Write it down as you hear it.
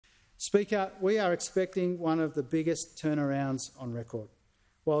Speaker, we are expecting one of the biggest turnarounds on record,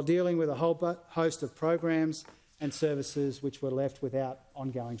 while dealing with a whole host of programs and services which were left without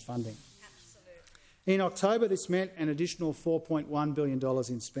ongoing funding. Absolutely. In October, this meant an additional $4.1 billion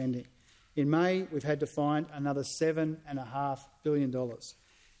in spending. In May, we've had to find another $7.5 billion,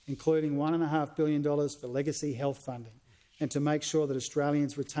 including $1.5 billion for legacy health funding and to make sure that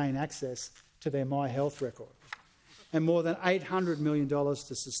Australians retain access to their My Health record, and more than $800 million to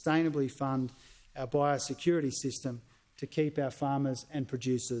sustainably fund our biosecurity system to keep our farmers and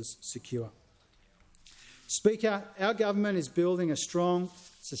producers secure. Speaker, our government is building a strong,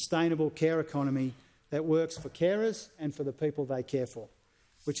 sustainable care economy that works for carers and for the people they care for,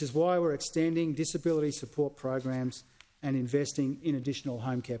 which is why we're extending disability support programs and investing in additional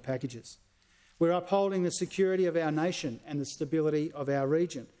home care packages. We're upholding the security of our nation and the stability of our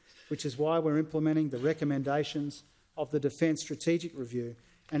region, which is why we're implementing the recommendations of the Defence Strategic Review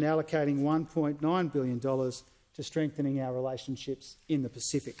and allocating $1.9 billion to strengthening our relationships in the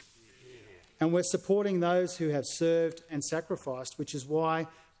Pacific. And we're supporting those who have served and sacrificed, which is why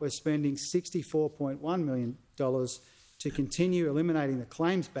we're spending $64.1 million to continue eliminating the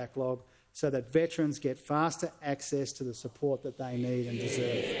claims backlog so that veterans get faster access to the support that they need and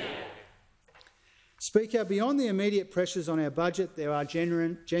deserve. Speaker, beyond the immediate pressures on our budget, there are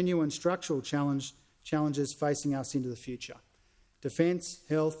genuine structural challenges facing us into the future: defence,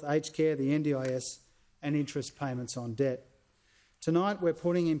 health, aged care, the NDIS and interest payments on debt. Tonight we're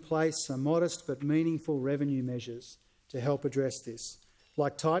putting in place some modest but meaningful revenue measures to help address this,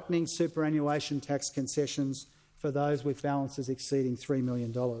 like tightening superannuation tax concessions for those with balances exceeding $3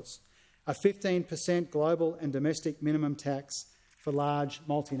 million, a 15% global and domestic minimum tax for large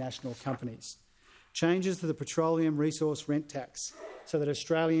multinational companies, changes to the petroleum resource rent tax so that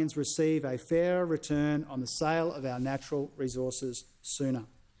Australians receive a fairer return on the sale of our natural resources sooner,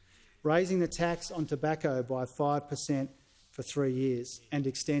 raising the tax on tobacco by 5% for 3 years and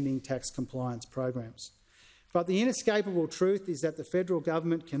extending tax compliance programs. But the inescapable truth is that the federal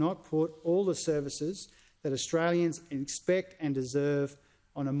government cannot put all the services that Australians expect and deserve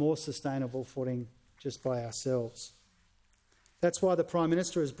on a more sustainable footing just by ourselves. That's why the Prime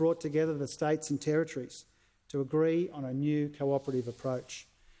Minister has brought together the states and territories to agree on a new cooperative approach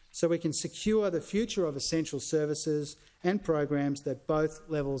so we can secure the future of essential services and programs that both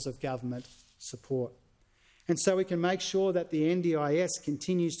levels of government support. And so we can make sure that the NDIS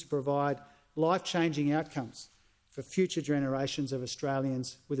continues to provide life-changing outcomes for future generations of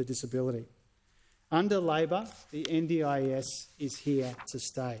Australians with a disability. Under Labor, the NDIS is here to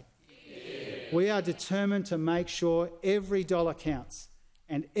stay. We are determined to make sure every dollar counts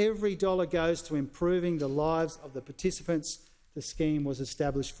and every dollar goes to improving the lives of the participants the scheme was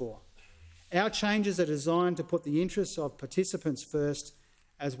established for. Our changes are designed to put the interests of participants first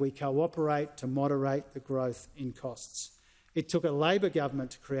as we cooperate to moderate the growth in costs. It took a Labor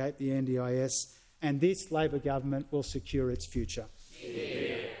government to create the NDIS, and this Labor government will secure its future.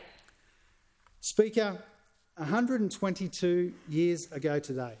 Yeah. Speaker, 122 years ago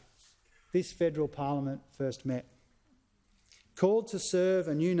today, this federal parliament first met, called to serve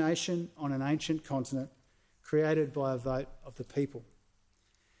a new nation on an ancient continent created by a vote of the people.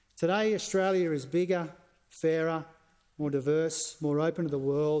 Today, Australia is bigger, fairer, more diverse, more open to the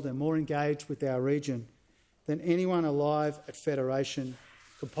world and more engaged with our region than anyone alive at Federation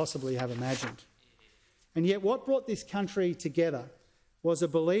could possibly have imagined. And yet what brought this country together was a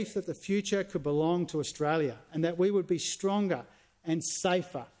belief that the future could belong to Australia and that we would be stronger and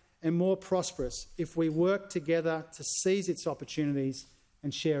safer and more prosperous if we worked together to seize its opportunities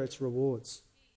and share its rewards.